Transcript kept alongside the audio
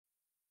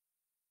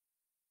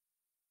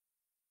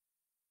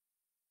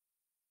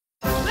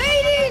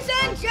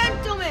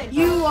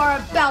You are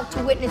about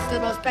to witness the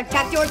most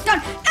spectacular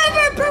stunt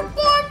ever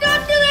performed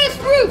under this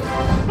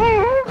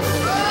roof!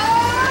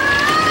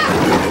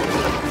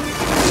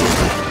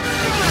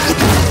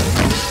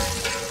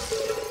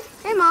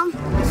 Hey, Mom.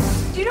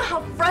 Do you know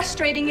how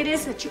frustrating it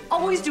is that you're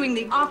always doing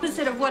the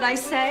opposite of what I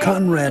say?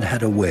 Conrad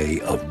had a way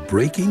of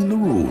breaking the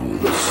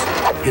rules.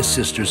 His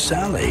sister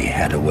Sally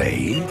had a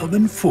way of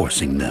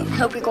enforcing them.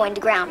 Hope you're going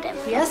to ground him.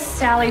 Yes,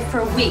 Sally, for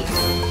a week.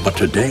 But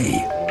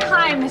today,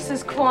 Hi,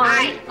 Mrs. Kwan.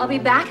 Hi. I'll be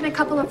back in a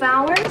couple of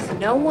hours.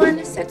 No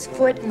one sets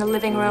foot in the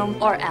living room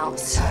or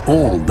else.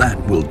 all that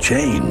will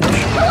change.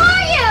 Who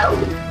are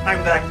you? I'm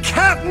the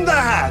cat in the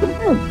hat.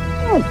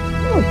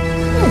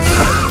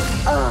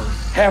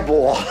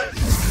 Hairball.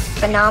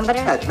 Phenometer.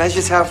 That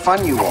measures how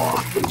fun you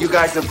are. You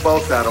guys are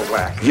both out of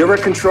whack. You're a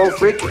control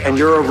freak and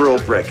you're a rule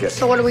breaker.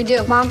 So what do we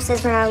do? Mom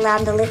says we're not allowed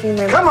in the living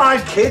room. Come on,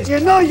 kids. You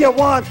know you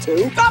want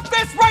to. Stop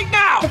this right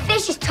now! The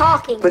fish is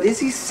talking. But is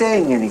he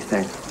saying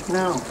anything?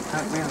 No,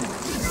 not really.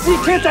 See,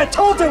 kids, I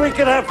told you we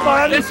could have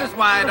fun. This is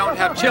why I don't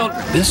have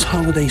children. This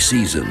holiday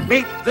season,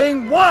 Meet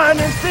thing 1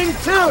 and thing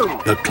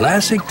 2. the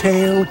classic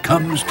tale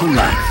comes to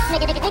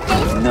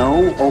life.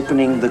 No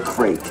opening the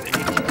crate.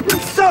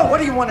 So, what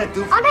do you want to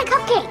do? I'll make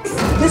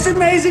cupcakes. This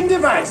amazing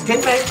device can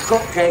make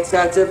cupcakes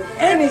out of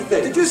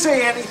anything. Did you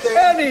say anything?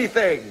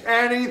 Anything.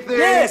 Anything.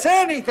 Yes,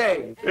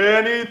 anything.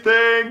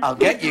 Anything. I'll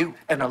get you,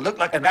 and it'll look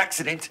like an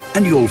accident.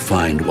 And you'll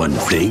find one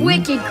thing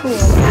Wicked cool.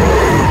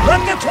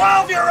 Let the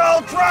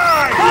 12-year-old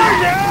drive!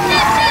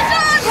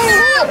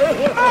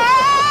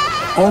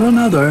 or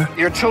another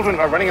Your children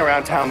are running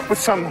around town with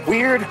some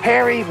weird,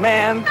 hairy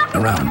man.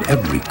 around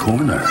every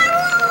corner.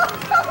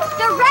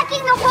 They're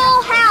wrecking the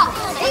whole house.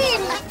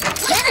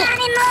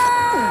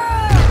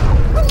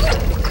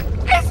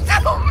 It's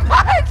too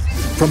much!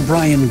 From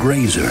Brian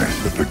Grazer,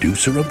 the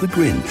producer of The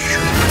Grinch,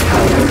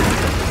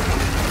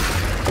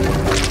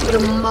 The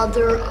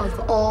mother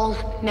of all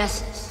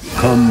messes.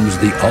 comes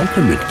the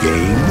ultimate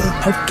game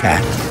of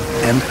cat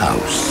and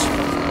house.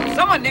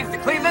 Someone needs to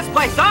clean this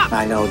place up!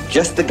 I know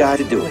just the guy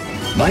to do it.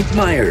 Mike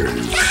Myers,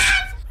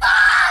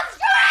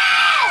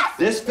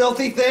 This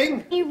filthy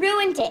thing? You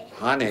ruined it.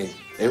 Honey,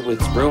 it was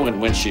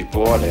ruined when she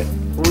bought it.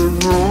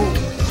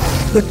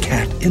 the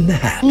Cat in the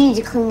Hat. You need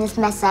to clean this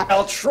mess up.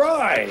 I'll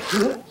try.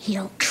 You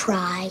don't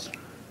try,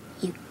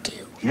 you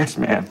do. Yes,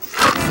 ma'am.